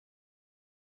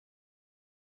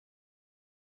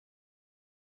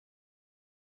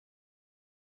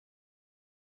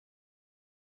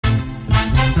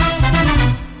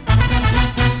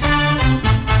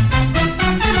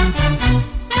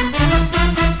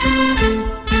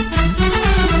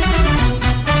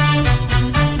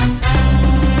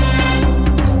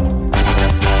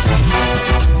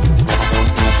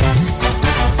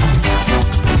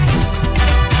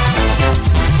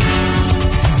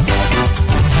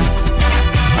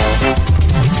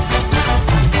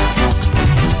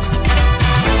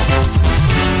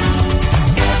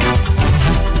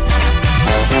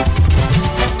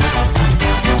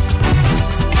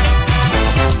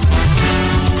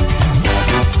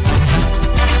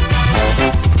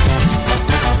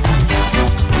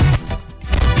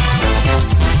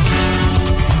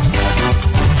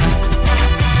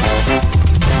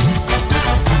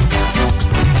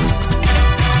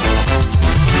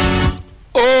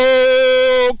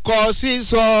kọ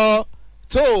sísọ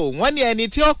tó wọ́n ní ẹni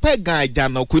tí ó pẹ́ gan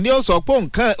àjànàkú ni ó sọ pé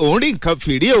òun rí nǹkan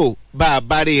fìrí o bá a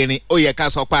bá rí irin ó yẹ ká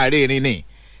sọ pé a rí irin ni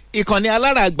ìkànnì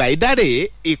alárágbà ìdárè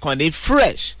ìkànnì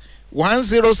fresh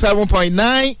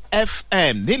 107.9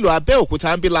 FM nílùú Abẹ́òkúta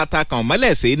ń bí lata kan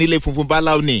mọ́lẹ̀ sí nílé funfun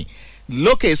báláwo ni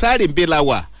lókè sáré ń bí la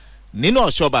wà nínú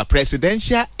ọ̀ṣọ́bà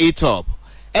presidential etop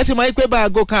ẹ ti mọ̀ pé bá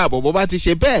aago kan àbọ̀ bó bá ti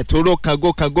ṣe bẹ́ẹ̀ tóró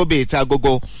kango bíi ta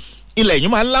gogo ilẹ̀ yìí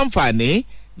máa ń láǹfààní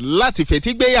láti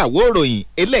fetí gbéyàwó ìròyìn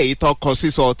eléyìí tọkọ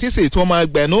sísọ tí sì tún máa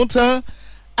gbẹ̀nú tán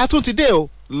àtúntìdé o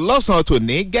lọ́sàn-án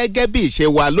tòní gẹ́gẹ́ bí ìṣe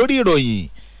wa lórí ìròyìn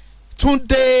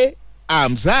Túndé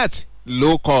Hamzat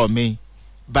ló kọ́ mi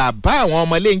bàbá àwọn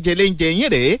ọmọ léńjẹ yín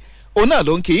rèé òun náà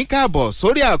ló ń kí í káàbọ̀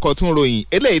sórí àkọ́tún ròyìn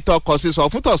eléyìí tọkọ sísọ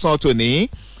fún tọ̀sán tòní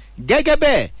gẹ́gẹ́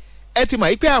bẹ́ẹ̀ ẹ ti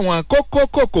mọ̀ pé àwọn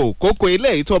kókó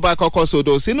eléyìí tó bá kọ́kọ́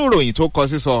sòdò sínú ròyìn tó kọ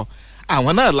sísọ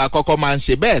àwọn náà la kọ́kọ́ máa ń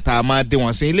ṣe bẹ́ẹ̀ tá a máa dí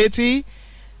wọn sí létí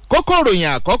kókó ròyìn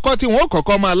àkọ́kọ́ tí wọ́n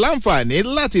kọ́kọ́ máa láǹfààní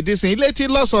láti dí sí létí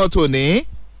lọ́sàn-án tòní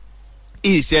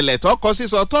ìṣẹ̀lẹ̀ tó kọ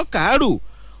sísọ tó kàárù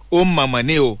ó mọ̀mọ́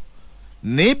ni o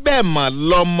níbẹ̀ mọ̀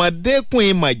lọ́mọdékùn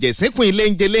ìmọ̀jẹ̀sínkùn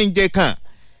léńjẹ kan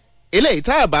eléyìí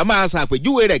tá a bá máa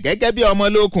ṣàpèjúwe rẹ̀ gẹ́gẹ́ bí ọmọ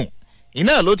lókun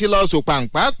iná ló ti lọ sùn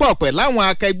pàǹpá pọ̀ pẹ̀ láwọn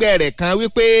akẹgbẹ́ rẹ̀ kan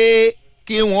wípé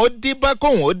kí wọ́n díbọ́n kó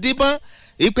wọ́n díbọ́n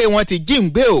wípé wọ́n ti jí ń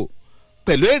gbé o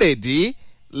pẹ̀lú èrèdí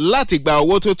láti gba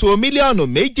owó tó tó mílíọ̀nù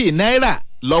 2 náírà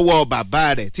lọ́wọ́ bàbá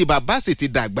rẹ̀ tí bàbá sì ti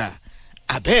dàgbà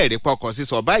àbẹ́ẹ̀rí pọkọ̀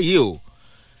sísọ báyìí o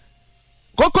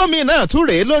kókó mi náà tún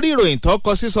rèé lórí ìròyìn tó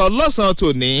kọ sísọ lọ́sàn-án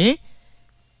tòní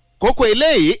kókó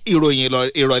eléyìí ìròyìn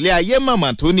ìrọ̀lẹ́ ayé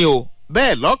mọ̀mọ́ tó ní o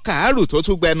bẹ́ẹ̀ lọ́kàárù tó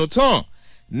tún gbẹnu tán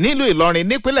nílùú Ìlọrin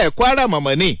nípínlẹ̀ Kwara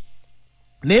mọ̀mọ́ ni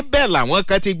níbẹ̀ làwọn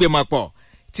kan ti gbìmọ̀ pọ̀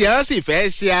tí wọ́n sì fẹ́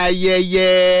ṣe ayẹyẹ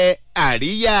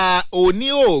àríyá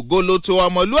oníògoloto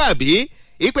ọmọlúàbí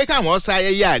ìpè káwọn ṣe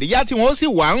ayẹyẹ àríyá tí wọ́n sì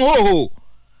wà ń hòhò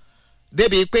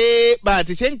débi pé bá a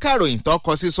ti ṣe ń kàròyìn tó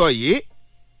kọ sísọ yìí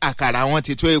àkàrà wọn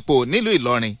ti tó epo nílùú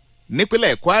Ìlọrin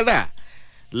nípínlẹ̀ Kwara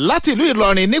láti ìlú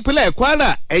Ìlọrin nípínlẹ̀ Kwara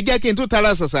ẹ jẹ́ kí n tún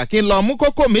tara ṣàṣà kí n lọ mú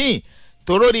kókó míì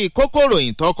torórí kókó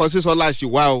ròyìn tó kọ sísọ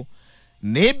láṣìwá o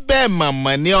níbẹ̀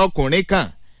mọ̀mọ́ ní ọkùnrin kan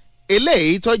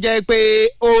eléyìí tó jẹ́ pé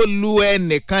ó lu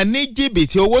ẹnìkan ní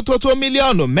jìbìtì owó tó tó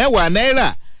mílíọ̀nù 10 náírà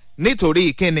nítorí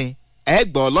kíni ẹ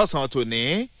gbọ́ lọ́sàn-án tòní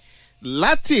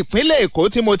láti ìpínlẹ̀ Èkó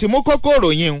tí mo ti mú kókó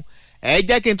ròyìn ẹ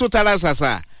jẹ́ kí n tún tara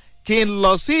ṣàṣà kí n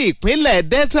lọ sí ìpínlẹ̀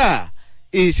Delta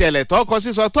ìṣẹ̀lẹ̀ tó kọ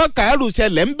sísọ tó kàárù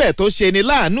ṣẹlẹ̀ ń bẹ̀ tó ṣe ni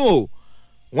láàánú o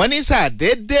wọ́n ní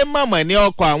sàdédé mọ̀mọ́ ní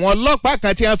ọkọ̀ àwọn ọlọ́pàá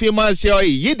kan tí wọ́n fi máa ṣe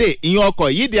ìyíde ìyẹn ọkọ̀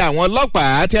yíde àwọn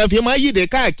ọlọ́pàá tí wọ́n fi máa yíde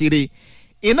káàkiri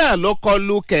iná ló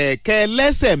kọlu kẹ̀kẹ́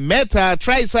lẹ́sẹ̀ mẹ́ta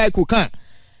tricycle kan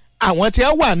àwọn tí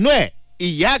wọ́n wà nú ẹ̀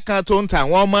ìyá kan tó ń ta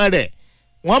àwọn ọmọ rẹ̀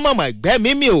wọ́n mọ̀mọ́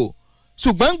gbẹ́mímì o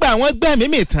ṣùgbọ́n gbà wọ́n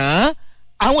gbẹ́mímì tán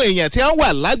àwọn èèyàn tí wọ́n wà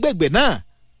lágbègbè náà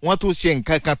wọ́n tún ṣe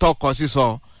nǹkan kan tó kọ sísọ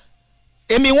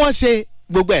èmi wọ́n ṣe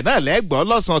gbogbo ẹ̀ náà lẹ́gbọ́n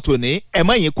lọ́sàn-án tòní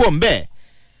ẹ̀mọ́yìn kò ń bẹ̀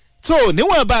tó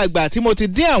níwọ̀n bá àgbà tí mo ti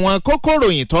dín àwọn kókó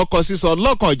ròyìn tó kọ sísọ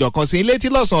lọ́kàn ìjọ̀kan sí létí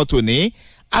lọ́sàn-án tòní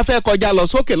a fẹ́ kọjá lọ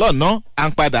sókè lọ́nà à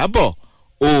ń padà bọ̀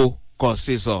ó kọ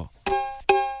sísọ.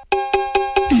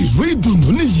 ìwé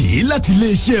ìdùnnú nìyí láti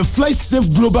iléeṣẹ́ flysafe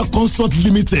global consult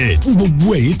limited fún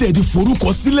gbogbo ẹ̀yin tẹ́ ti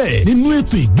forúkọ sílẹ̀ nínú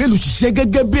ètò ìgbélùṣiṣẹ́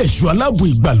gẹ́gẹ́ bí ẹ̀ṣọ́ aláàbò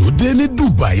ìgbàlódé ní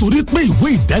Dubai torí pé ìwé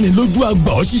ìdánilójú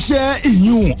àgbà òṣìṣẹ́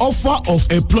ìyún offer of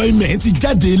employment ti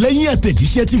jáde lẹ́yìn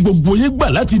àtẹ̀jíṣẹ́ tí gbogbo yín gbà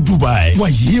láti Dubai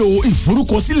wàyí o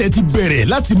ìforúkọsílẹ̀ ti bẹ̀rẹ̀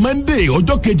láti Monday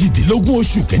ọjọ́ 18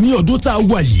 oṣù kẹ́ni ọdún tá a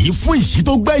wà yìí fún ìṣí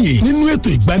tó gbẹ̀yìn nínú ètò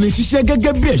ìgbanisíṣẹ́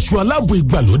gẹ́gẹ́ bí ẹ̀ṣọ́ aláàbò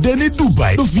ìgbàlódé ní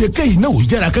Dubai ló fi ẹkẹ́ iná ò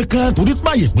yára kankan torí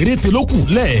páyè péréte ló kù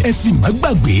lẹ̀ ẹ sì má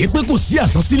gbàgbé pé kò sí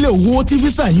àsansílẹ̀ owó tí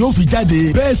fisa yóò fi jáde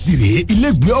bẹ́ẹ̀ sì rèé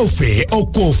ilégbèé ọ̀fẹ́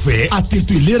ọkọ̀ ọ̀fẹ́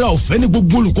àtètò ìlera ọ̀fẹ́ ní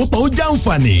gbogbo olùkópa ó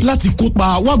jàǹfààní láti kópa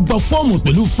wá gba fọ́ọ̀mù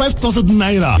pẹ̀lú 5,000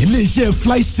 naira iléeṣẹ́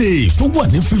flysafe tó wà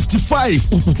ní 55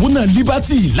 òpópónà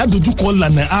Liberty ládojúkọ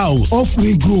Lana House off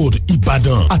Ring Road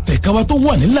Ìbàdàn àtẹ̀káwá tó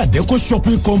wà ní Ladeko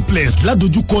shopping complex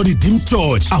ládojúkọ Redeem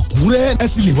Church Àkúrẹ́ ẹ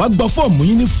sì lè wá gba fọ́ọ̀mù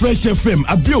yín ní Fresh FM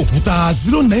Abẹ́òkúta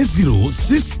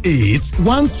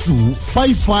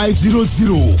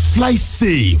 09068125500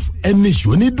 flysafe ẹni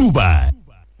ìṣó ní Dubai.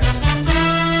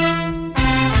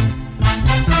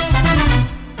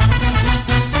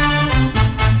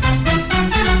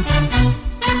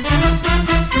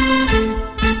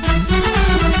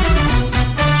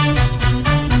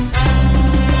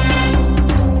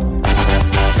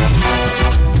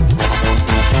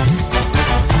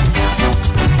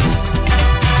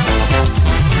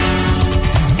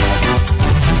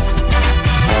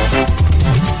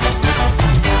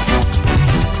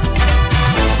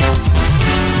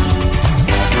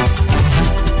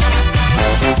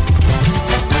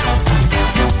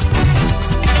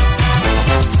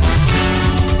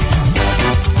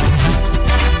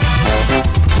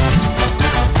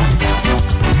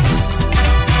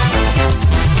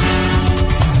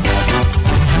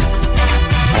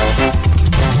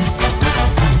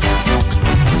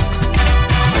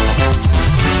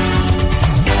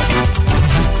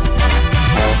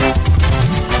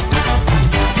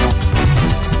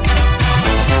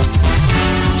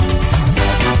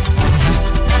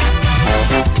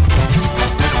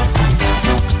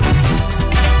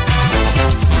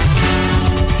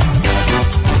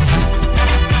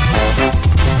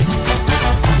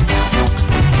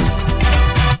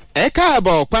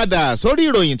 káàbọ̀ padà sórí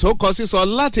ìròyìn tó kọ sísọ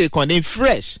láti ìkànnì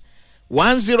fresh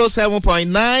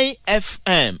 107.9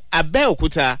 FM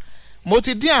Abẹ́òkúta. Mo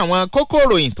ti dín àwọn kókó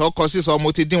ìròyìn tó kọ sísọ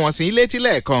mo ti dín wọn sí ilé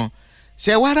tílẹ̀ kan.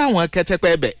 Ṣé wá rà àwọn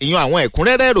kẹtẹpẹ bẹ̀ ìyún àwọn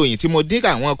ẹ̀kúnrẹ́rẹ́ ìròyìn tí mo dín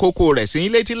àwọn kókó rẹ̀ sí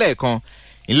ilé tílẹ̀ kan.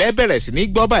 Ilé bẹ̀rẹ̀ sí ní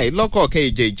gbọ́ báyìí lọ́kọ̀ọ̀kan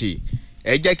èjèèjì.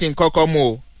 Ẹ jẹ́ kí n kọ́kọ́ mú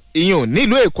o. Ìyún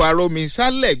nílùú Èkó arómi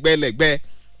sálẹ̀gbẹ̀lẹ̀gbẹ̀.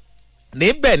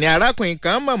 Níbẹ̀ ni arákùnrin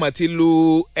kan mọ̀mọ́ ti lu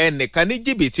ẹnìkan ní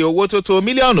jìbìtì owó tó tó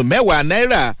mílíọ̀nù 10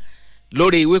 náírà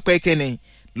lórí wípé kíni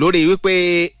lórí wípé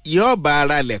yóò bá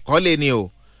ara lẹ̀ kọ́lé ni o.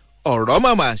 Ọ̀rọ̀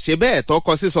mọ̀mọ́ ṣe bẹ́ẹ̀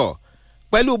tọkọ sísọ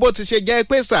pẹ̀lú bó ti ṣe jẹ́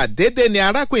pé ṣàdédé ni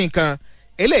arákùnrin kan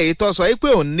eléyìí tó sọ pé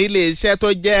òun nílé iṣẹ́ tó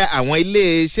jẹ́ àwọn ilé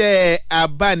iṣẹ́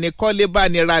abánikọ́lé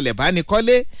bániralẹ̀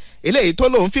bánikọ́lé eléyìí tó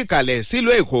lòun fìkàlẹ̀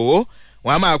sílùú Èkó.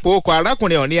 Wọ́n á máa po okọ̀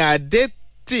arákùnrin ọ̀ní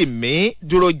Adétìmí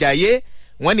Dúrójayé.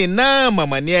 Wọ́n ní náà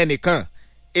mọ̀mọ́ ní ẹnìkan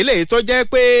eléyìí tó jẹ́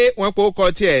pé wọ́n po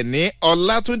okọ̀ tiẹ̀ ní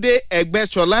Ọlátúndé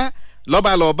Ẹgbẹ́ṣọlá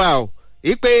lọ́balọ́ba o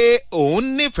wípé òun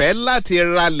nífẹ̀ẹ́ láti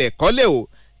ralẹ̀ kọ́lé o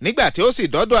nígbà tí ó sì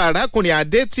dọ́dọ̀ arákùnrin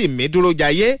Adétìmí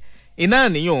Dúrójayé. Iná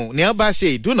nìyàn ni wọ́n bá ṣe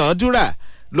ìdúnàádúrà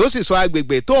ló sì sọ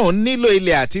agbègbè tóun nílò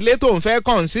ilẹ̀ àtilé tóun fẹ́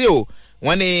kàn sí o.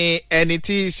 Wọ́n ní ẹni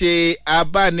tí í ṣe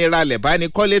abániralẹ̀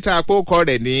bánikọ́lé tá a pókọ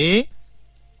rẹ̀ ní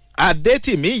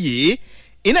Adétìmí yìí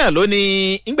iná ló ní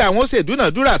ìgbà wọn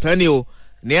ṣèdúnàádúrà tán ni o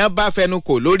ní wọ́n bá fẹnu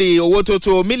kò lórí owó tó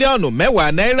tó mílíọ̀nù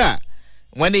 10 náírà.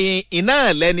 Wọ́n ní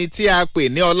iná lẹ́ni tí a pè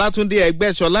ní Ọlátúndé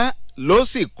Ẹgbẹ́ṣọlá ló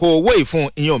sì kó owó ìfún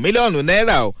ìyún mílíọ̀nù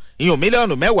náírà o ìyún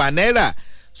mílíọ̀nù 10 náírà.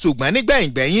 Ṣùgbọ́n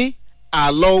nígbẹ̀yìngbẹ̀yìn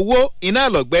àlọ́ owó iná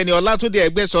lọ̀gbẹ́ni Ọlátúndé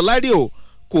Ẹgbẹ́ṣọlá rí o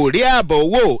kò rí ààbọ̀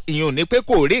owó ìyún ní pé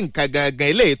kò rí nǹkan gangan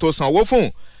eléyìí tó sanwó fún.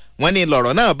 Wọ́n ní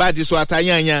lọ̀rọ̀ náà bá di sọ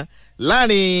atayanyan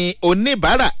láàrin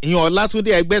oníbàárà ìyún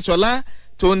Ọlátúndé Ẹgbẹ́ṣọlá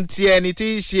tó ń ti ẹni tí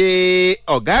í ṣe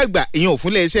ọ̀gá àgbà ìyún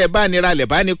òfúnlé iṣẹ́ bániralẹ̀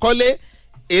bánikọ́lé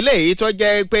eléyìí tó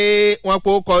jẹ́ pé wọ́n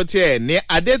po kọ tiẹ̀ ní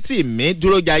Adétìmí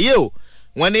Dúrójayé o.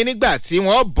 Wọ́n ní nígbà tí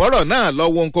wọ́n bọ̀rọ̀ náà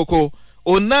lọ́wọ́ nkoko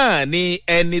òun náà ni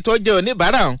ẹni tó jẹ́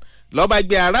oníbàárà ló bá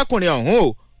gbé arákùnrin ọ̀hún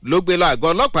o ló gbé lọ àgọ́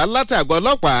ọlọ́pàá láti àgọ́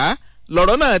ọlọ́pàá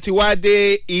lọ́rọ̀ náà ti wá dé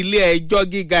ilé ẹjọ́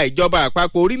gíga ìjọba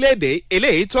àpapọ̀ orílẹ̀-èdè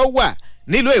eléyìí tó wà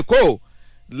nílùú Èkó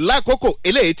lákòókò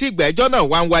eléyìí tí ìgbẹ́jọ́ náà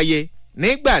wá ń wáyé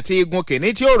nígbà tí igun kìíní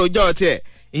tí ó rojọ́ tiẹ̀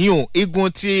ìyún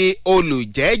igun ti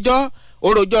olùjẹ́jọ́ ó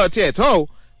rojọ́ tiẹ̀ tán o.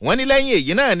 Wọ́n ní lẹ́yìn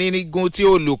èyí náà ní igun ti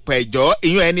olùpẹ̀jọ́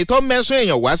ìyún ẹni tó mẹ́sùn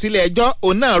èèyàn wá sílé ẹjọ́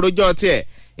òun náà rojọ́ tiẹ̀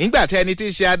nígbà tí ẹni tí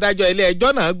í ṣe adájọ́ ilé ẹjọ́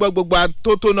náà gbọ́ gbogbo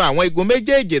atótónu àwọn igun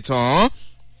méjèèjì tán.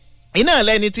 Iná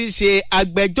lẹ́ni tí í ṣe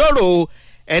agbẹjọ́rò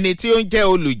ẹni tí ó ń jẹ́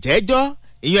olùjẹ́jọ́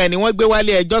ìyún ẹni wọ́n gbé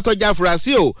wálé ẹjọ́ tó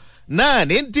jáfurasí o náà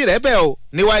ní dìrẹ́bẹ̀ o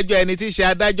níwájú ẹni tí í ṣe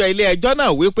adájọ́ ilé ẹjọ́ náà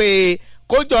wípé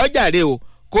kó jọ jàre o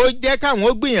kó jẹ́ káwọn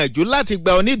ó gbìyànjú láti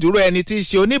gba onídùúró ẹni tí í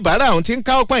ṣe oníbàárà òun tí ń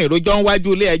ká ọ̀pọ̀ ìrójọ́ níwájú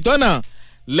ilé ẹjọ́ náà.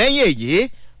 Lẹ́yìn èyí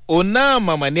òun náà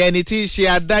mọ̀mọ́ ní ẹni tí í ṣe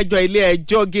adájọ́ ilé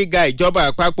ẹjọ́ gíga ìjọba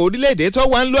àpapọ̀ orílẹ̀-èdè tó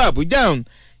wà ń lo Àbújá òun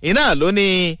iná ló ní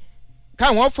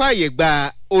káwọn fààyè gba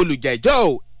olùjẹ́jọ́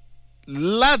o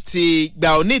láti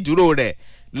gba onídùúró rẹ̀.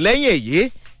 Lẹ́yìn èyí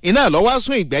iná ló wá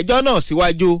sún ìgbẹ́jọ́ náà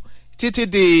síwájú títí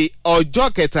di ọjọ́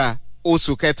 3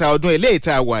 oṣù 3 ọdún eléyìí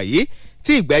tá a wà yìí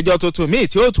tí ìgbẹ́jọ́ tuntun míì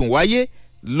tí ó tún wáyé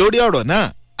lórí ọ̀rọ̀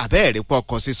náà abẹ́ẹ̀rí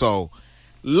pọkọ sísọ o.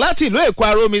 Láti ìlú Èkó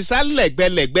arómi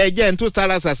sálẹ̀gbẹ̀lẹ̀gbẹ̀ jẹ́ ń tún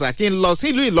tara ṣàṣà kí n lọ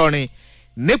sílùú Ìlọrin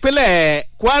nípínlẹ̀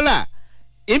Kwara.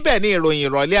 Ibẹ̀ ni ìròyìn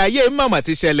ìrọ̀lẹ́ ayé mọ̀mọ̀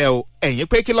ti ṣẹlẹ̀ o. Ẹ̀yìn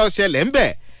pé kí ló ṣẹlẹ̀ ńbẹ̀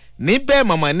níbẹ̀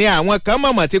mọ̀mọ̀ ni àwọn kan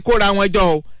mọ̀mọ̀ ti kóra wọn jọ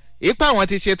o. Ipá wọn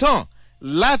ti ṣetán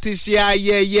láti ṣe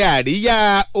ayẹyẹ àríyá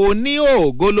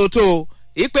oníhòògólótó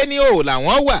ipe ní òò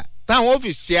làwọn wà táwọn ò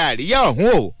fi ṣe àríyá ọ̀hún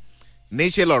o.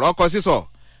 Níṣe lọ̀rọ̀ kọ sísọ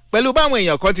pẹ̀lú báwọn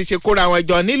èèyàn kan ti ṣe kóra wọn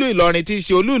jọ nílùú Ìlọrin tí í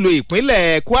ṣe olúùlú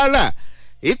ìpínlẹ̀ Kwara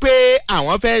ipe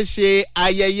àwọn fẹ́ ṣe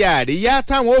ayẹyẹ àríyá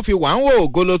táwọn ò fi wà ń wò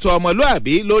ògólótó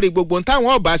ọmọlúàbí lórí gbogbo táwọn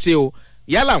ọba ṣe o.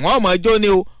 Yálà wọn ọmọ jó ni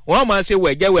o wọn máa ṣe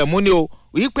wẹ̀jẹ̀wẹ̀mú ni o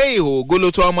wípé ìhò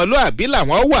ògólótó ọmọlúàbí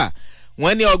làwọn wà.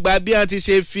 Wọ́n ní ọgbà bí wọ́n ti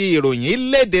ṣe fi ìròyìn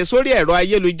léde sórí ẹ̀rọ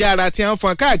ayélujára tí wọ́n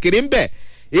fọn káàkiri ń bẹ̀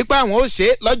ipa àwọn ó ṣe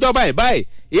lọ́jọ́ báyìí báyìí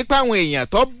ipa àwọn èèyàn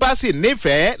tó bá sì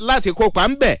nífẹ̀ẹ́ láti kópa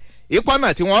ń bẹ̀ ìpọ́nà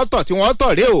tí wọ́n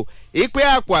tọ̀ ré o ìpè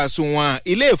àpò àsùnwọ̀n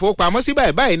ilé ìfowópamọ́sí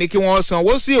báyìí ni kí wọ́n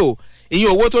sanwó sí o.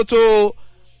 Ìyẹn owó tó tó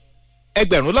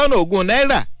 20,000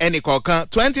 náírà ẹnìkọ̀ọ̀kan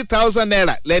 20,000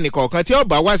 naira lẹ́nìkọ̀ọ̀kan tí ó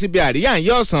bá wá síbi àríyá ń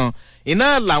yọ̀ sàn.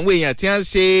 Iná làwọn èèyàn tí wọ́n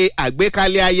ṣe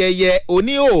àgbékalẹ̀ ayẹyẹ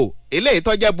oníhò eléyìí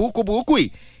tó jẹ́ burúkú yìí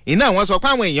iná wọn sọ pé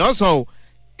àwọn èèyàn sàn o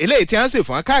eléyìí tí wọ́n sì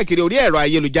fọ́n káàkiri orí ẹ̀rọ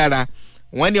ayélujára.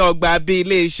 Wọ́n ní ọgbà bíi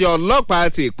iléeṣẹ́ ọlọ́pàá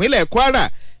ti ìpínlẹ̀ Kwara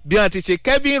bí wọ́n ti ṣe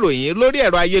kẹ́fìn ìròyìn lórí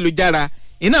ẹ̀rọ ayélujára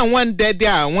iná wọn ń dẹdẹ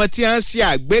àwọn tí wọ́n ṣe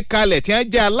àgbékalẹ̀ tí wọ́n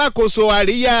jẹ́ alákòóso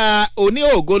àríyá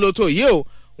oníhòògólótó yìí o.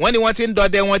 Wọ́n ní wọ́n ti ń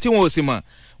dọdẹ wọn tí wọn ò sì mọ̀.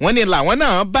 Wọ́n ní làwọn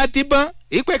náà bá díbọ́n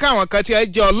ìpè káwọn kan tí ẹ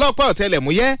jẹ́ ọlọ́pàá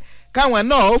ọ̀tẹlẹ̀múyẹ́ káwọn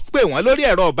náà pè wọ́n lórí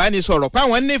ẹ̀rọ ìbánisọ̀rọ̀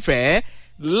páwọn nífẹ̀ẹ́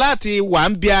láti wà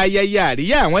ń bí ayẹyẹ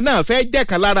àríyá àwọn náà fẹ́ jẹ́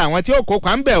kan lára àwọn tí ó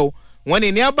kópa ń bẹ̀ o wọ́n ní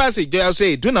ní abasi jọ ṣe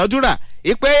ìdúnàdúrà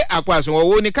ìpè àpò àsùnwọ̀n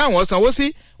owó ni káwọn sanwó sí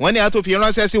wọ́n ní a tó fi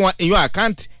ránṣẹ́ sí wọn ìyún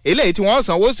àkáǹtì eléyìí tí wọ́n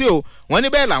sanwó sí o wọ́n ní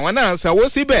bẹ́ẹ̀ làwọn náà sanwó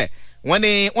síbẹ̀ wọ́n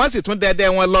ní wọ́n sì tún dẹdẹ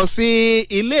wọn lọ sí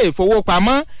ilé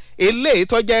ìfowópamọ́ eléyìí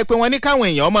tó jẹ́ pé wọ́n ní káwọn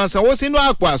èèyàn máa sanwó sínú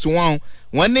àpò àsùnwọ̀n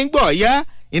wọ́n ní gbọ́ yá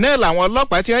iná làwọn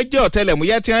ọlọ́pàá tí wọ́n jẹ́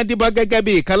ọ̀tẹlẹ̀múyẹ́ tí wọ́n díbọ́ gẹ́gẹ́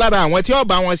bí ìkan lára àwọn tí ó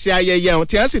bá wọn ṣe ayẹyẹ ohun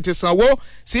tí wọ́n sì ti sanwó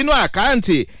sínú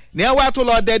àkáǹtì ní wọ́n wá tún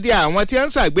lọ dẹdẹ àwọn tí wọ́n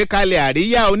ń ṣàgbékalẹ̀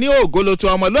àríyá oní ògoloto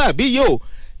ọmọlúàbí yìí ò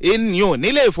ìyún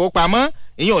nílé ìfowópamọ́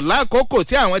ìyún lákòókò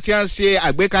tí àwọn tí wọ́n ṣe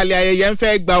àgbékalẹ̀ ayẹyẹ ń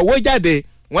fẹ́ gba owó jáde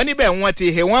wọ́n níbẹ̀ wọ́n ti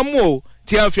he wọ́n mú o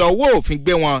tí wọ́n fi ọwọ́ òfin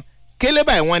gbé wọn kélé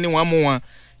báyìí wọ́n ní wọ́n mú wọn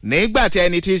nígbà tí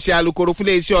ẹni tí í ṣe alukoro fún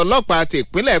iléeṣẹ́ ọlọ́pàá ti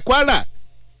ìpínlẹ̀ Kwara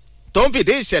tó ń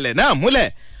fìdí ìṣẹ̀lẹ̀ náà múlẹ̀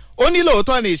ó ní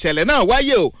lóòótọ́ ni ìṣẹ̀lẹ̀ náà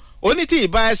wáyé o ó ní tí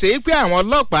ìbá ṣe pé àwọn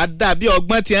ọlọ́pàá dàbí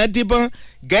ọgbọ́n tí wọ́n díbọ́n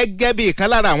gẹ́gẹ́ bí ìkan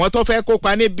lára àwọn tó fẹ́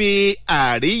kópa níbi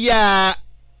àríyá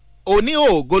oní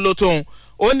ògolotohun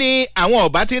ó ní àwọn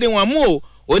ọ̀bá tí rí wọn mú o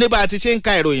ó ní bá a ti ṣe ń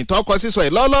ka ìròyìn tó kọ sísọ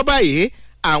ìlọ́lọ́ báyìí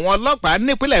àwọn ọlọ́pàá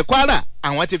nípínlẹ̀ Kwara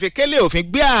àwọn ti fi kélé òfin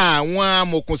gbé àwọn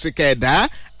amòkùnsìkà ẹ̀dá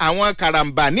àwọn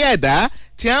karambani ẹ̀dá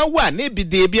tí wọ́n wà níbi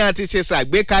bí wọ́n ti ṣe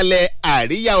ṣàgbékalẹ̀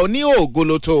àríyá oní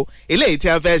ògoloto eléyìí tí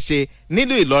wọ́n fẹ́ ṣe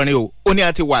nílùú Ìlọrin o ó ní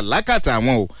wọ́n ti wà lákàtà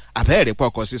àwọn o àbẹ́ẹ̀rẹ̀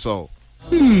pọkọ sísọ o.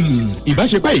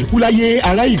 ìbáṣepọ̀ ìkúláyé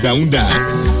ará ìgbà ń dà.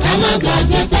 ẹ má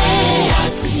gbàgbé pé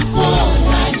àtìkú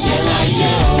ọ̀làjẹ́ láyé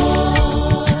o.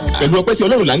 pẹ̀lú ọpẹ́ sí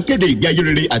Ọlọ́run là ń kéde ìgbé ayé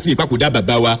rere àti ìpapòdà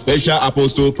bàbá wa special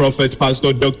apostle prophet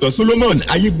pastor Dr. Solomon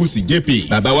Ayégúsì JP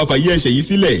bàbá wa fàyè ẹ̀ṣẹ̀ yìí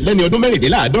sílẹ̀ lẹ́ni ọdún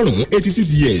mẹ́rìndínláàádọ́rùn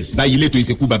 86 years báyìí lẹ́tọ̀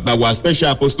ìsìnkú bàbá wa special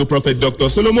apostle prophet Dr.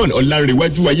 Solomon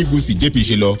Ọlánrewájú Ayégúsì JP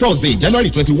ṣe lọ Thursday January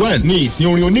 21 ní ìsìn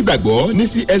orin onígbàgbọ́ ní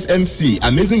CSMC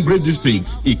Amazing Grace District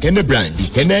Ìkẹ́nẹ́ brand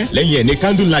Ìkẹ́nẹ́ lẹ́yìn ẹ̀ ní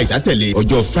candlelight àtẹ̀lé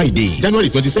ọjọ́ Friday January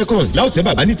 22 láòtẹ́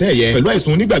bàbá nítẹ́ ẹ̀yẹ pẹ̀lú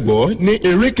àìsùn onígbàgbọ́ ní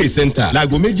Ereke Center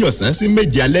láago 2 ọ̀sán sí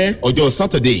 7 alẹ́ ọjọ́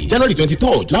Saturday January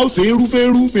 23rd láò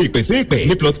fẹ́ẹ́rú fèèpẹ̀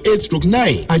ní plot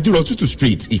 8/9 Ajírọ̀tútù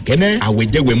street Ìkẹ́nẹ́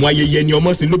àwẹ̀jẹwẹ̀mú ayẹyẹ ni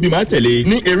ọmọ sí lóbi máa tẹ̀lé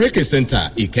ní Ereke Center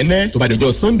Ìkẹ́nẹ́ tó bá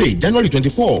dọjọ́ Sunday January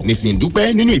 24 ní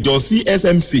sìndúpẹ́ nínú ìjọ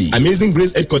CSMC Amazing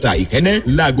Grace Headquarter Ìkẹ́nẹ́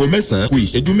láago 9 kù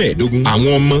ìṣẹ́jú 15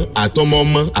 àwọn ọmọ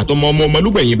àtọmọ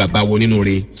lúgbẹ̀yìn bàbá wo nínú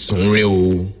rẹ̀ sùn rẹ̀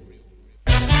o.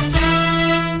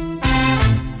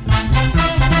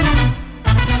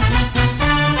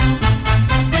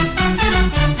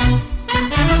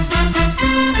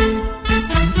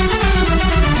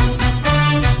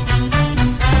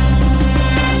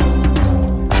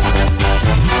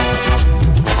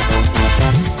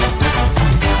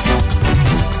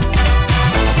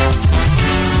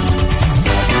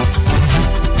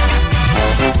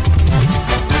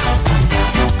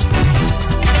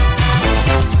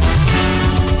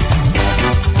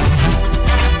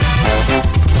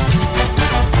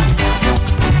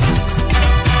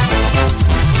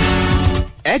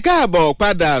 káàbọ̀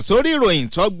padà sórí ìròyìn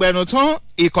tó gbẹnu tán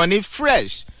ìkànnì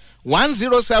fresh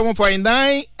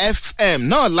 107.9 FM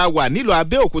náà la wà nílùú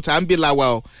Abẹ́òkúta ń bí la wà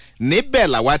ọ́ níbẹ̀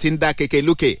làwa ti ń dá kéke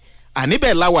lókè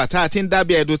àníbẹ̀ làwa tá a ti ń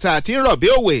dábí ẹ̀dùn tá a ti ń rọ̀ bí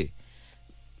òwe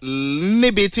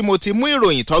níbi tí mo ti mú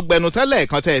ìròyìn tó gbẹnu tẹ́lẹ̀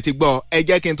kan tẹ́ ẹ ti gbọ́ ẹ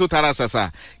jẹ́ kí n tó tara ṣàṣà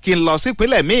kí n lọ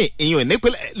sípínlẹ̀ míì ìyún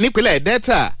nípínlẹ̀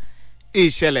Delta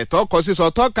ìṣẹ̀lẹ̀ tó kọ sísọ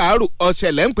tó kàárù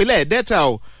ọ̀ṣẹ̀lẹ̀ nípínlẹ̀ Delta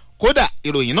o kódà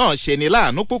ìròyìn náà ṣe ni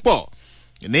láàánú púpọ̀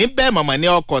níbẹ̀ mọ̀mọ́ ní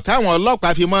ọkọ̀ táwọn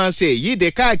ọlọ́pàá fi máa ń ṣe ìyíde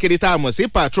káàkiri tá a mọ̀ sí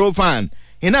patrol van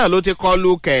iná ló ti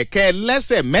kọlu kẹ̀kẹ́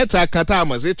lẹ́sẹ̀ mẹ́ta kan tá a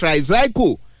mọ̀ sí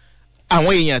tricycle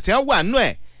àwọn èèyàn tí wọ́n wà nú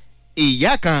ẹ̀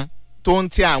ìyá kan tó ń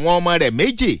ti àwọn ọmọ rẹ̀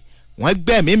méjì wọ́n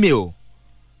gbẹ̀mí mi o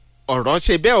ọ̀rọ̀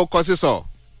ṣe bẹ́ẹ̀ ó kọ sísọ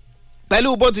pẹ̀lú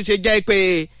bó ti ṣe jẹ́ pé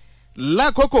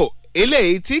lákòókò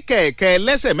eléyìí tí kẹ̀kẹ́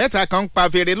lẹ́sẹ̀ mẹ́ta kan ń pa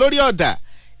fèrè lórí ọ̀dà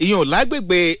ìyún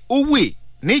lágbègbè Uwi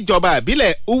níjọba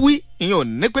àbílẹ̀ Uwi ìyún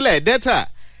nípínlẹ̀ Delta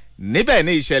níbẹ̀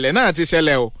ni ìṣẹ̀lẹ̀ náà ti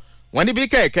ṣẹlẹ̀ o wọ́n ní bí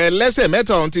kẹ̀kẹ́ lẹ́sẹ̀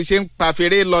mẹ́ta ọ̀hún ti ṣe ń pa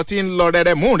fèrè lọ tí ń lọ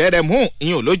rẹ̀rẹ̀mú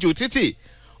ìyún lójú títì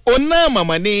ó náà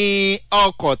mọ̀mọ́ ní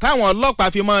ọkọ̀ táwọn ọlọ́pàá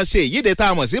fi máa ṣe ìyíde tá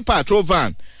a mọ̀ sí patrol van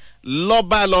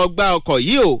lọ́ba lọ gba ọkọ̀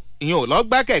yìí o ìyún lọ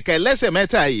gbá kẹ̀kẹ́ lẹ́sẹ̀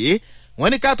mẹ́ta yìí wọ́n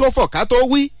ní ká tó fọ̀ ká tó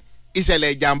wí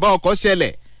ìṣẹ̀lẹ̀ ìjàmbá ọkọ̀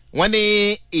ṣẹlẹ̀ wọ́n ní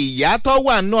ìyá tó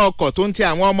wà nú ọkọ̀ tó ń ti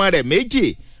àwọn ọmọ rẹ̀ méjì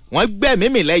wọ́n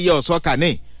gbẹ̀mímì lẹ́yẹ ọ̀sọ́kà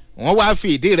ní wọ́n wá fi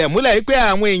ìdí rẹ̀ múlẹ̀ pé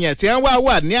àwọn èèyàn tí wọ́n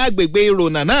wà ní agbègbè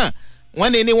ìrònà náà wọ́n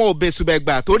ní wọn ò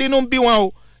bẹ̀sùbẹ̀gbà torí inú ń bí wọn o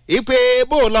ìpè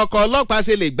bó lọkọ̀ ọlọ́pàá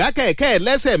ṣe lè gbá kẹ̀kẹ́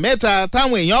lẹ́sẹ̀ mẹ́ta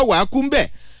táwọn èèyàn wà á kú ń bẹ̀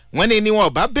wọ́n ní wọn ò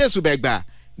bá bẹ̀sùbẹ̀gbà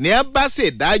ní ẹ bá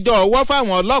ṣèdájọ́ ọwọ́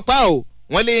fáwọn ọlọ́pàá o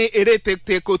wọ́n lé eré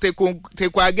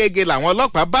teko agége làwọn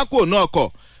ọlọ́pàá bá kò ní ọkọ̀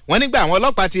wọ́n nígbà àwọn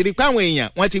ọlọ́pàá ti rí pé àwọn èèyàn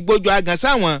wọ́n ti gbójú agan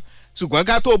sáwọn ṣùgbọ́n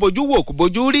ká tó bojú wò kó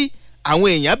bojú rí àwọn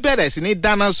èèyàn bẹ̀rẹ̀ sí ní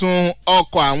dáná sun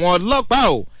ọkọ̀ àwọn ọlọ́pàá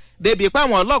o débi pé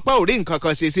àwọn ọlọ́pàá ò rí nǹkan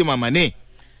kan ṣe sí mọ̀mọ́ ní.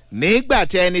 nígbà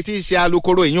tí ẹni tí í ṣe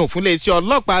alukoro ìyún fún iléeṣẹ́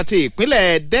ọlọ́pàá ti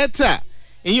ìpínlẹ̀ Delta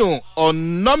ìyún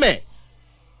Onome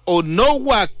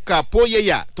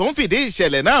Onowakapoyeya tó ń fìdí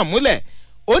ìṣẹ̀lẹ̀ náà múlẹ̀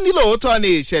ó ní lóòótọ́ ni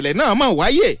ìṣẹ̀lẹ̀ náà mọ̀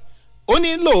wáyé ó ní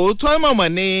lóòótọ́ mọ̀mọ́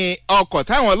ni ọkọ̀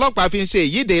táwọn ọlọ́pàá fi ń ṣe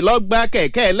ìyíde lọ́gbà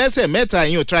kẹ̀kẹ́ ẹlẹ́sẹ̀ mẹ́ta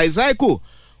ìyún tricycle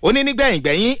ó ní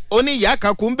nígbẹ̀yìngbẹ̀yìn ó ní ìyá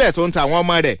kan kú ń bẹ̀ tó ń ta àwọn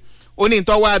ọmọ rẹ̀ ó ní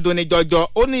tọ́wọ́ adùnni jọjọ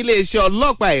ó ní iléeṣẹ́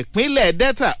ọlọ́pàá ìpínlẹ̀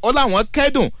Delta ó láwọn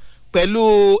kẹ́dùn pẹ̀lú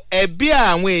ẹbí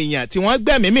àwọn èèyàn tí wọ́n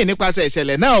gbẹ̀mímì nípasẹ̀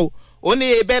ìṣẹ̀lẹ̀ náà ó ní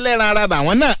ebẹ́lẹ́ran ara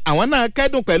àwọn náà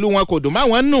kẹ́dùn pẹ̀lú wọn kò dùn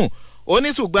máwọn nù ó ní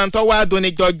ṣùgbọ́n tọ́wọ́ adùnni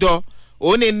jọjọ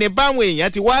ó ní báwọn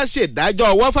èèyàn ti wá ṣèdájọ́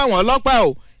ọwọ́ fáwọn ọlọ́pàá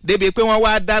o débi pé wọ́n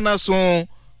wá dáná sun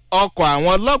ọkọ̀ àwọn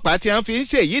ọlọ́pàá tí wọ́n fi ń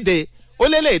ṣèyíde ó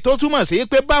lélẹ̀ tó túmọ̀ sí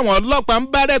pé báwọn ọlọ́pàá ń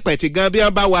bá rẹ̀pẹ̀tì gan bí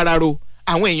wọ́n bá wara ro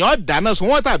àwọn èèyàn dáná sun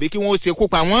wọ́n tàbí kí wọ́n ṣekú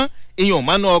pa wọ́n ìyẹn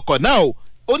mọ́nú ọkọ̀ náà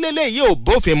ó lélẹ̀ yìí ò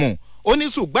bófin mu ó ní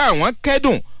ṣùgbọ́n àwọn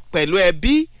kẹ́dùn pẹ̀lú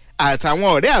ẹbí àtàwọn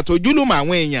ọ̀rẹ́ àtojúlùmọ̀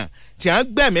àwọn èèyàn tí wọ́n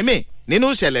gbẹ̀mímì nínú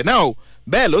ìṣẹ̀lẹ̀ náà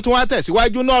bẹ́ẹ̀ ló tún wá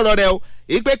tẹ̀síwájú náà ọ̀rọ̀ rẹ̀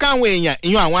ìpè káwọn èèyàn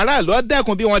ìyẹn àwọn aráàlú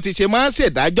ọ̀dẹ́kun bí wọ́n ti ṣe máa ń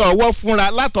ṣèdájọ́ ọwọ́ fúnra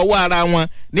látọwọ́ ara wọn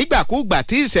nígbàkúgbà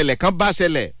tí ìṣẹ̀lẹ̀ kan bá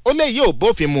ṣẹlẹ̀ ó lè yí ò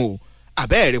bófin mu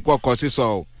àbẹ́ẹ̀rí pọkọ sísọ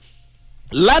o.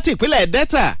 láti ìpínlẹ̀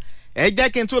Delta ẹ jẹ́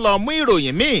kí n tún lọ mú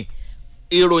ìròyìn míì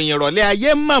ìròyìn ìrọ̀lẹ́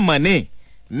ayé mọ̀mọ́ ni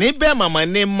níbẹ̀ mọ̀mọ́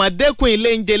ni mọ̀dẹ́kùn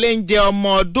iléńjẹ ọmọ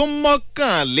ọdún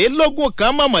 21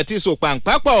 kan mọ̀mọ́ ti sò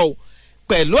pàǹpápọ̀ o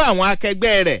pẹ̀lú àwọn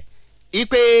akẹgbẹ́ rẹ̀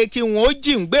ìpè kí wọ́n ó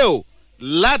jí ń gbé o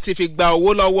láti fi gba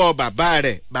owó lọ́wọ́ bàbá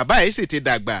rẹ̀ bàbá yìí sì ti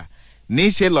dàgbà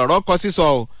níṣẹ́ lọ̀rọ̀ kọ sísọ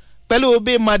o pẹ̀lú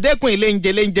bí mọ̀dẹ́kùn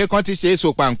iléńjẹ kan ti ṣe sò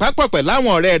pàǹpápọ̀ pẹ̀lú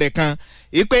àwọn ọ̀rẹ́ rẹ̀ kan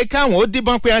ìpè káwọn ó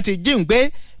díbọ́n pé wọ́n ti jí ń gbé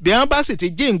bí wọ́n bá sì ti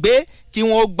jí ń gbé kí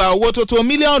wọ́n ó gba owó tó tó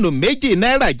mílíọ̀nù 2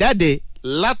 náírà jáde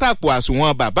látàpò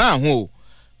àsùnwọ̀n bàbá àwọn o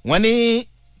wọ́n ní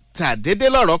tàdédé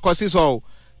lọ̀rọ̀ kọ sísọ o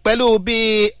pẹ̀lú bí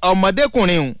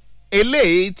ọmọdékùnrin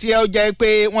eléyìí tí ó jẹ́ pé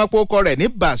wọ́n pòkọ rẹ̀ ní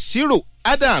Bashiru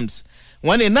Adams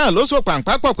wọ́n ní náà ló so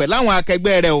pàǹpápọ̀ pẹ̀lú àwọn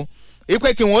akẹgbẹ́ rẹ̀ o ìpè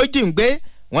kí wọ́n ó jí ń gbé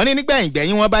wọ́n ní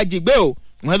nígbẹ̀yìngbẹ̀yìn wọ́n bá jí gbé o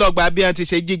wọ́n lọ gba bí wọ́n ti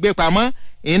ṣe jí gbé pamọ́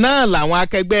iná làwọn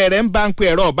akẹgbẹ́ rẹ̀ ń bá ń pe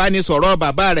ẹ̀rọ ìbánisọ̀rọ̀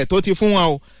bàbá rẹ̀ tó ti fún wọn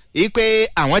o ìpè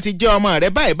àwọn ti jẹ́ ọmọ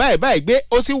rẹ̀ báyìí gbé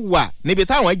ó sì wà níbi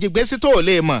táwọn jí gbé sí tó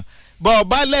lè mọ̀ bọ́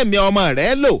ọba lẹ́mìí ọmọ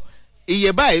rẹ̀ lò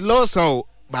iye báyìí ló san o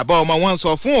bàbá ọmọ wọn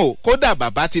sọ fún o kódà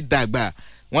bàbá ti dàgbà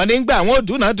wọ́n ní gbà wọn ò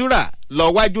dúnàdúrà lọ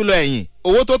wájú lọ ẹ̀yìn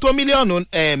owó tó tó mílíọ̀nù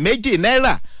 2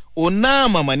 náírà òun náà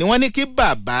mọ̀mọ́ ni wọ́n ní kí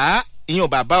bàbá ìyún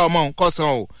bàbá ọmọ nǹkan san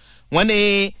o wọ́n ní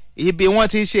ibi wọ́n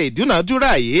ti ṣe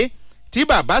ìdúnàdúrà yìí tí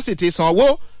bàbá sì ti sanwó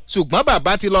ṣùgbọ́n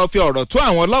bàbá ti lọ́ọ́ fi ọ̀rọ̀ tó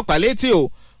àwọn ọlọ́pàá létí o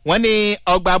wọ́n ní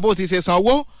ọgbà bó ti ṣe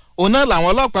sanwó òun náà làwọn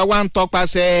ọlọ́pàá wá ń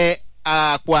tọpasẹ̀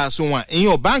àpò àsùnwọ̀n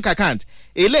ìyún bank account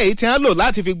eléyìí tí wọ́n lò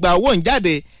láti fi gba owó ń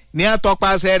jáde ní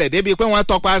àtọpasẹ̀ rẹ̀ débi pé wọ́n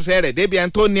tọpasẹ̀ rẹ̀ débi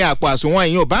ẹni tó ní àpò àsùnwọ̀n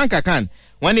ìyún bank account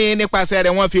wọ́n ní nípasẹ̀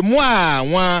rẹ̀ wọ́n fi mú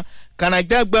àwọn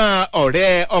kànáńdẹ́gbọ̀n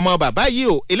ọ̀rẹ́ ọmọ bàbá yìí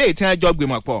o eléyìí tí wọ́n jọ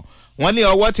gbìmọ̀ pọ̀ wọ́n ní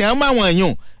ọwọ́ tí wọ́n mú àwọn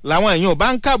èèyàn làwọn èèyàn bá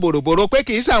ń kà bòròbòrò pé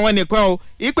kì í sàwọn nìkan o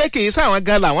ipe kì í sàwọn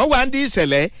gan làwọn wà ń di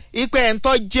ìṣẹ̀lẹ̀ ipe ẹ̀ ń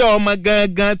tọ́ jẹ́ ọmọ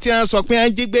gangan tí wọ́n sọ pé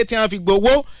wọ́n jí gbé tí wọ́n fi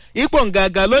gbowó ipò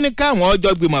gangan ló ní káwọn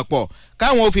ọjọ́ gbìmọ̀ pọ̀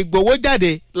káwọn ò fi gbowó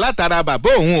jáde látara bàbá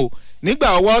òun o nígbà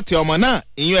ọwọ́ tí ọmọ náà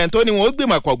ìyún ẹ̀ tó ní wọn ó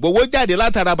gbìmọ̀ pọ̀ gbowó jáde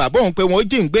látara bàbá òun pé wọn ó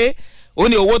jí ń gbé ó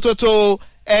ní owó tó tó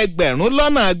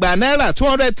 200,000 náírà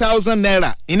 200,000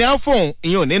 naira ìní fóun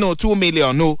ìyún nínú 2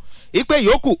 million o ipe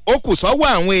yòókù ó kù sọ́wọ́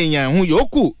àwọn èèyàn ọ̀hún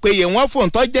yòókù péye wọ́n fóun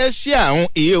tó jẹ́ sí àwọn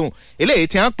ìhun eléyìí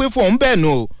tí wọ́n pín fóun bẹ́ẹ̀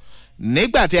nù o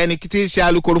nígbà tí ẹni tí í ṣe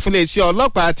alukoro fún iléeṣẹ́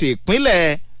ọlọ́pàá ti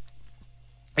ìpínlẹ̀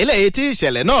eléyìí tí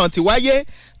ìṣẹ̀lẹ̀ náà ti wáyé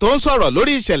tó ń sọ̀rọ̀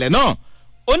lórí ìṣẹ̀lẹ̀ náà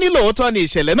ó ní lóòótọ́ ni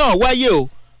ìṣẹ̀lẹ̀ náà wáyé o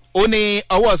ó ní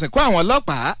ọwọ́ ìsìnkú àwọn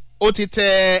ọlọ́pàá ó ti tẹ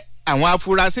àwọn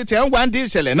afurasí tí wọ́n wá ń di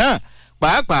ìṣẹ̀lẹ̀ náà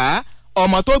pàápàá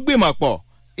ọmọ tó gbìmọ̀ pọ̀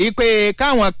ipe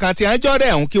káwọn kan tí wọ́n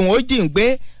jọ́rẹ̀ ọ̀hún kí wọ́n ó jí ń gbé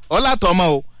ọlátọmọ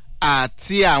o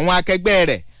àti àwọn akẹgbẹ́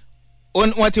rẹ̀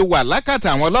wọ́n ti wà lákàtà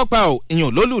àwọn ọlọ́pàá o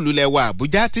ìyún lólùlù lẹ́wà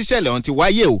Àbújá tíṣẹ̀lẹ̀ ọ̀hún ti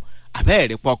wáyé o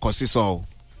àbẹ́ẹ̀rí pọkọ̀ sísọ o.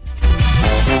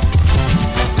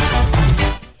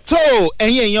 tó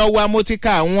ẹ̀yin èèyàn wa mo ti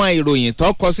ka àwọn ìròyìn tó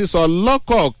kọ sísọ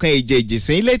lọ́kọ̀ọ̀kan èjèèjì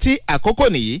sí létí àkókò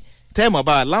nìyí tẹ́ẹ̀mọ́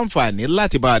bá wa láǹfààní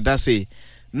láti bá wa dá sí i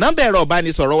nọ́mbà ẹ̀rọ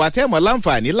ìbánisọ̀rọ̀ wa tẹ́ẹ̀mọ́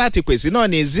láǹfààní láti pèsè náà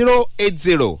ní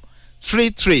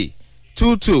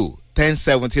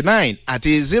 08033221079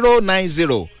 àti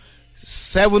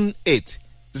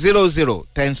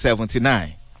 09078001079.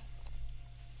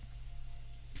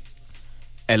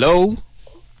 hello.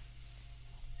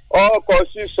 ọkọ̀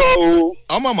sísọ o.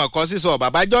 ọmọ mọ̀ kọ́ sísọ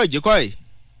bàbá George kọ́ ẹ̀.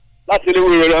 láti ilé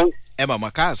wúro lọ. ẹ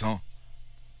mọ̀mọ́ káàsán.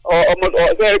 ọmọ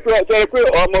ọ̀sẹ̀ pé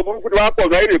ọmọ burúkú ni wọ́n pọ̀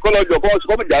náà èrè kọ́lọ́jọ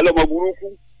kọ́mọ̀jà lọ́mọ burúkú.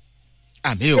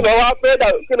 àmì o. kí ló wá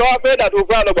fẹ́ dà tó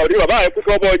fún àlọ́gbà rí bàbá rẹ̀ pé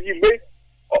kí ọmọ yìí gbé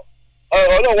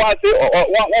ọlọ́run wá sí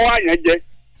wọ́n wá yẹn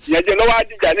jẹ lọ́wọ́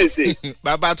àdìjà ní ìsìn.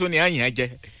 bàbá tó ní àyàn jẹ.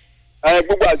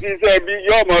 gbogbo àti iṣẹ́ bí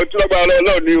yọ ọmọ tí lọ́gbà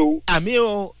ọlọ́run ni o. àmì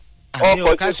o. àmì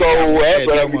o ká sì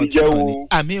fẹ́ràn gidi jẹ́ o.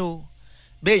 àmì o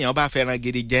béèyàn bá fẹ́ràn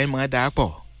gidi jẹ́ mọ́ dáa pọ̀.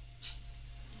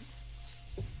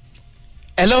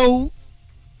 hello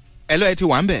ẹ ti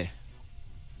wà ń bẹ̀.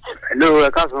 hello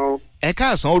ẹ káàsán. ẹ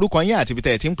káàsán orúkọ yín àti ibi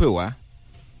tẹ́ ẹ ti ń pè wá.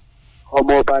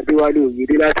 ọmọ ọba adéwálé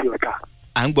òyìnbí láti ọ̀tà.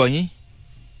 à ń gbọ́ yín.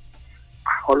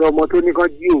 ọlọ́mọ tó ní kán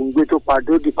jí òun gbé tó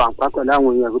padà ó di pàǹpá pẹ̀lú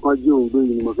àwọn èèyàn kán jí òun gbé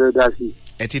yìí ni mo fẹ́ dá sí.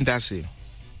 ẹ ti ń dá sí.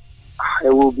 ẹ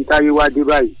wo ibi táyé wá dé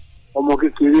báyìí ọmọ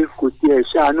kékeré kò tiẹ̀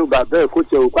ṣàánú bàbá ẹ̀ kó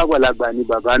tiẹ̀ òkú àgbàlagbà ni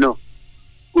bàbá náà.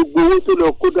 gbogbo owó tó lọ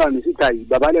kó dànù síta yìí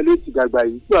bàbá lẹ́ ló ti dàgbà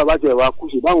yìí tí bàbá tiẹ̀ wá kú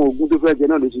ṣe báwọn ogún tó fẹ́ jẹ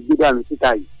náà ló ti gbé dànù síta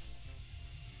yìí.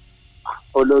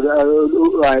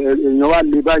 èèyàn wá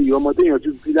lé báyìí ọmọ téèyàn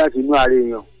tún bí láti inú ara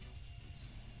èèyàn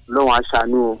lọ́wọ́n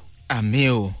aṣàánú o. àmì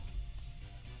o.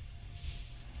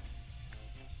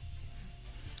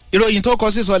 ìròyìn tó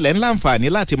kọ sísọ lẹ́ ń láǹfààní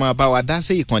láti máa bá wa dá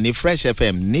sí ìkànnì Fresh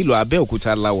FM nílùú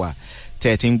Abẹ́òkúta láwà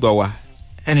tẹ̀ tí ń gbọ́ wa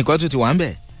ẹnìkan tún ti wà ń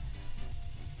bẹ̀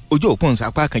ojú òpó ń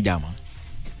sapá kan jà mọ́.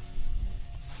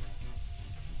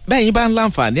 bẹ́ẹ̀ yín bá ń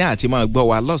láǹfààní àti máa gbọ́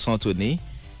wa lọ́sàn-án tòní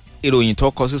ìròyìn tó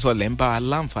kọ sísọ lẹ́ ń bá wa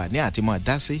láǹfààní àti máa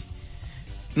dá sí.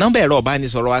 nọ́mbà ẹ̀rọ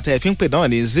ìbánisọ̀rọ̀ àtẹ̀ fi ń pè náà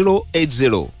ní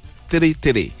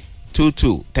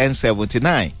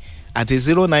 08033221079 àti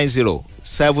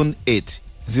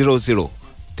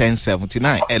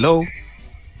 09078001079. hello.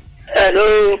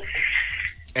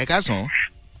 ẹ káàsán.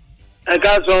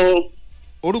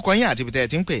 orúkọ yín àti ibi tẹ́ ẹ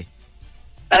ti ń pè.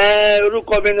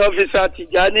 orúkọ mi ni ọ́fíìsà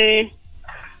Tìjání.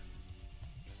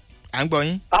 à ń gbọ́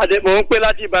yín. mò ń pè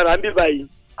láti Ìbàdàn bí báyìí.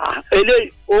 eléyìí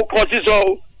ó kọ sísọ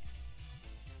o.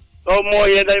 ọmọ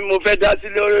yẹn ni mo fẹ́ dá sí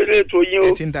lórí ètò yín o.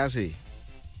 ẹ ti ń dá sí.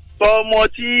 ọmọ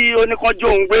tí oníkanjú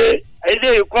òun gbé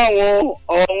eléyìí kọ́ àwọn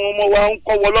ọmọ wa ń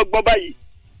kọ́ wọlọ́gbọ́n báyìí.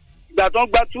 ìgbà tó ń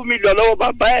gba 2 million lọ́wọ́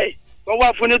bàbá ẹ̀ wọ́n wá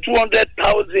fún ní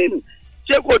 200,000.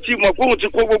 ṣé kò tí mọ̀ pé òun ti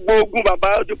kó gbogbo ogún bàbá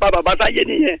ó ti pa bàbá táyé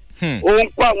nìyẹn. òun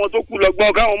kó àwọn tó kù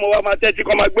lọ́gbọ́n káwọn ọmọ wa máa tẹ́tí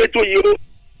kọ́ máa gbé tó yìí o.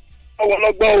 ọwọ́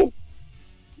lọ́gbọ́n o.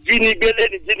 jínigbé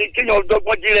lẹ́nu jíni kéèyàn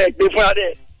dọ́gbọ́n jí rẹ̀ gbé fúnra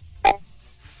rẹ̀.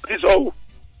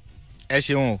 ẹ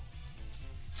ṣeun o.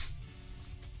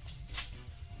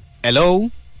 hello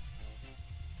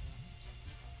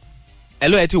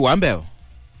ẹ ti wà ń bẹ̀ o.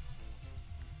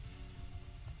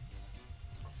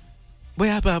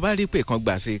 bóyá bá a bá rí pé kan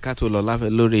gbà sí ká tó lọ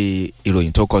lórí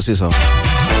ìròyìn tó kọ sísọ.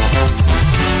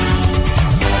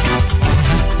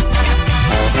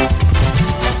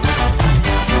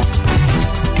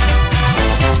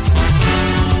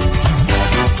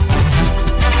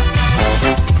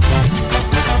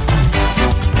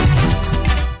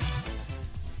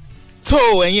 tó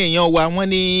ẹ̀yin èèyàn wa wọ́n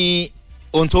ní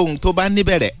ohun tó bá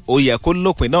níbẹ̀rẹ̀ ó yẹ kó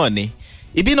lópin náà ni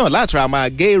ibi náà látara máa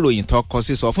gé ìròyìn tó kọ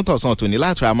sísọ fún tọ̀sán tòní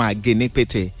látara máa gé ní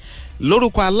pété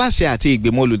lórúkọ aláṣẹ àti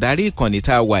ìgbìmọ̀ olùdarí ìkànnì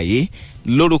tá a wà yìí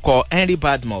lórúkọ Henry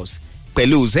Badmus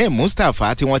pẹ̀lú Zain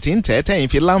Mustapha tí wọ́n ti ń tẹ́yìn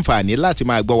fi láǹfààní láti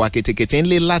máa gbọ́ wa ketekete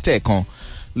ńlé látẹ̀kan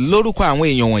lórúkọ àwọn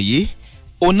èèyàn wọ̀nyí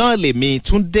ọ̀nà lèmi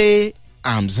Túndé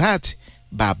Hamzat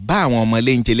bàbá àwọn ọmọ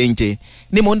léńjeléńje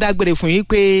ni mo ń dágbére fún yín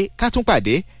pé ká tún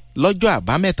pàdé lọ́jọ́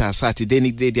àbámẹ́ta sátidé ní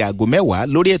dédé aago 10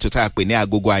 lórí ètò tá a pè ní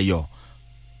agogo ayọ̀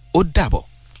ó dàbọ̀.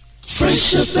 Fresh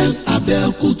FM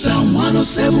Abẹ́òkúta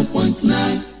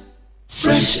 107.9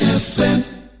 Fresh FM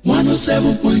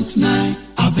 107.9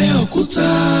 Abẹ́òkúta.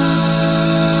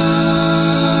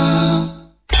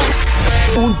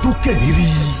 ó ń dún kẹ̀rìírí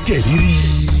kẹ̀rìírí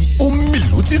ó ń mì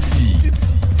lótìtì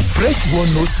Fresh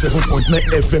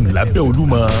 107.9 FM lábẹ́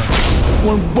Olúmọ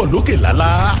wọ́n ń gbọ́ lókè lálá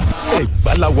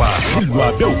Ẹ̀gbá la wà nílùú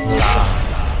Abẹ́òkúta.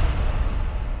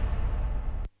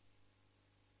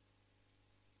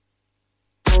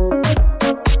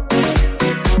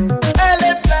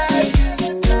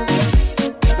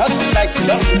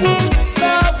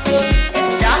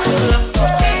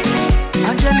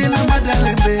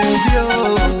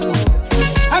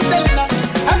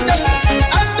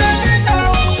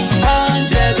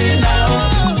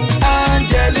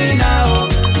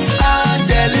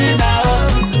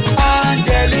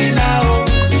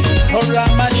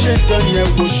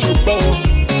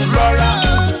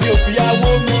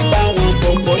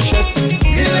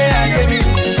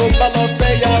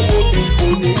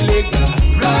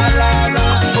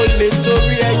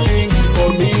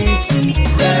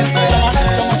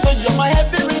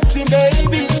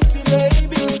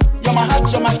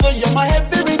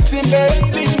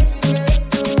 Baby,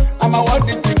 I'm a world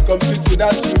is incomplete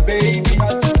without you,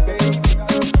 baby.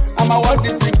 my world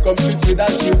is incomplete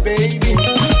without you, baby.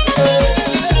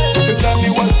 You can tell me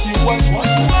what you want,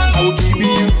 I will give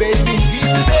you, baby.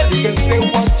 You can say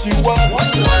what you want,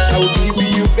 I will give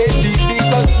you, baby,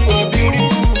 because you are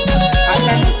beautiful. And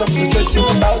I know something special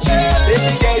about you,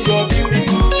 baby girl, you're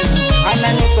beautiful. And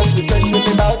I know something special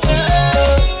about you.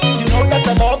 You know that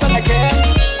I love and I care,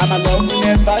 and my love will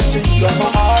never change. You're my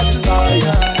heart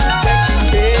desire, taking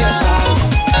day and night.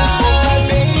 Oh my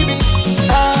baby,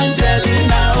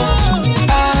 Angelina,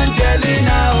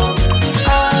 Angelina,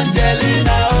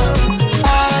 Angelina,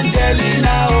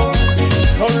 Angelina.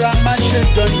 Rọra má ṣe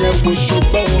dán yẹn wò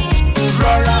ṣùgbọ́n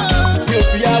rọra mi ò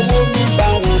fìyàwó mi bá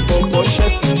wọn bọ̀bọ̀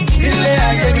ṣẹ́fù. Ilé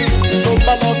ayé mi tó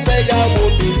bá lọ fẹ́ yàwó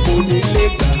mi kò ní lè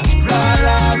gbà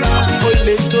rárá. O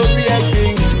lè torí ẹ̀ kí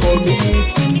n kọ̀ mí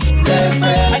tì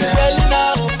rẹ̀pẹ̀. Angelina,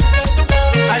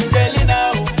 Angelina,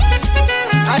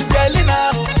 Angelina,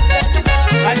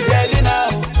 Angelina.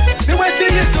 See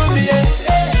wetin you do me,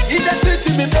 e dey sweet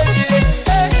me baby.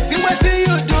 See wetin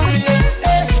you do me,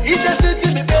 e dey sweet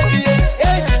me baby.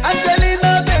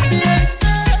 Angelina baby,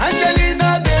 Angelina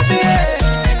baby,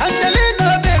 Angelina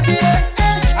baby,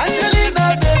 Angelina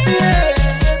baby.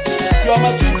 You're my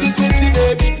sweetie sweetie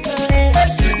baby,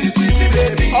 sweetie sweetie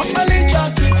baby. Oh my little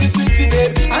sweetie sweetie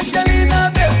baby, Angelina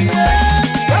baby.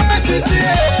 You're my sweetie,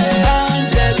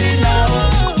 Angelina,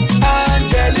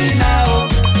 Angelina,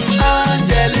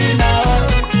 Angelina,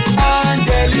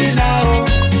 Angelina.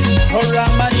 Rọra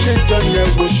má ṣe dán yẹn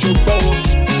wò ṣùgbọ́n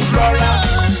rọra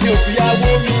mi ò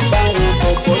fìyàwó mi bá wọn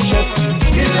bọ̀bọ̀ ṣẹ́fù.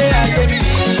 Ilé ayé mi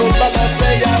tó bá lọ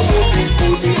fẹ́ yàwó mi kò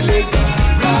ní lè gbà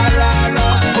rárá.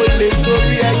 O lè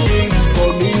torí ẹ̀ kí n kọ̀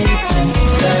mí tì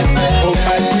rẹ̀pẹ̀. Oh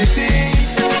my sweetie,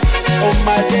 oh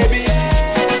my baby,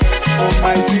 oh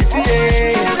my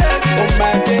sweetie, oh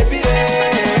my baby.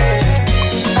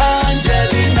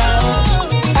 Angelina,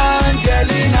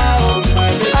 Angelina, oh my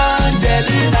baby.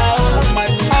 Angelina, oh my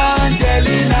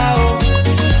Angelina.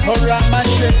 Rọra má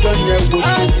ṣe dán yẹn wò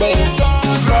ṣùgbọ́n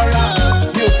rọra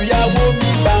mi ò fìyàwó mi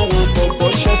bá wọn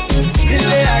bọ̀bọ̀ ṣẹ́fù.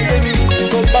 Ilé ayé mi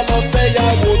tó bá lọ fẹ́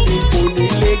yàwó mi kò ní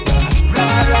lè gbà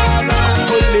rárá.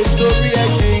 O lè torí ẹ̀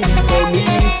kí n kọ̀ mí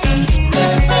tì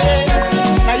rẹ̀pẹ̀.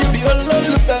 Na you be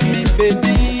olólùfẹ́ mi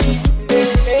baby.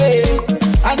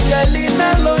 Angelina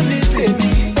ló ní tèmi.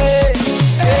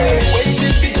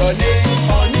 Wetin be your name,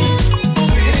 honey,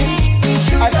 sweetie?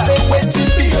 I say wetin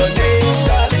be your name,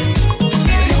 darling,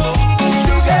 sweetie mo,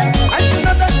 sugar. And you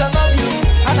know that I love you,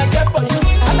 and I care for you,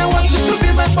 and I want you to be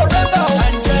mine forever.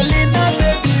 Angelina,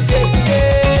 baby, baby,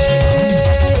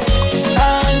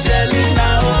 Angelina,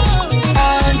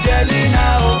 Angelina,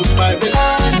 my baby,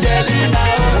 Angelina,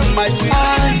 my sweet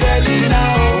Angelina,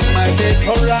 my baby.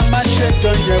 Rọra má ṣe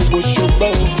dán yẹn wò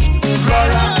ṣùgbọ́n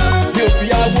rọra mi ò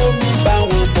fìyàwó mi bá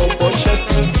wọn bọ̀bọ̀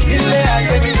ṣẹ́fù. Ilé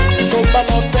ayé mi